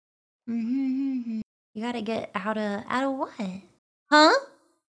You gotta get out of what? Huh?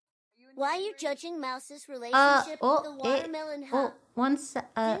 Why are you judging Mouse's relationship with the watermelon, huh?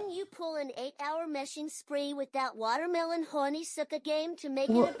 Didn't you pull an 8-hour meshing spree with that watermelon horny sucker game to make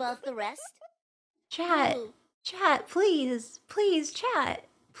it above the rest? Chat, please, chat,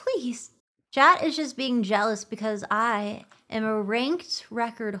 please. Chat is just being jealous because I am a ranked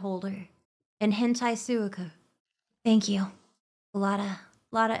record holder in hentai suika. Thank you. A lot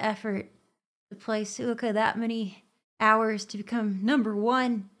of effort to play suika that many hours to become number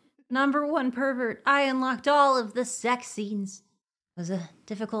one pervert. I unlocked all of the sex scenes. It was a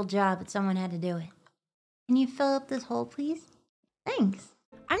difficult job, but someone had to do it. Can you fill up this hole, please? Thanks.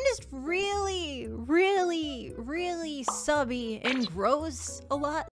 I'm just really subby and gross a lot.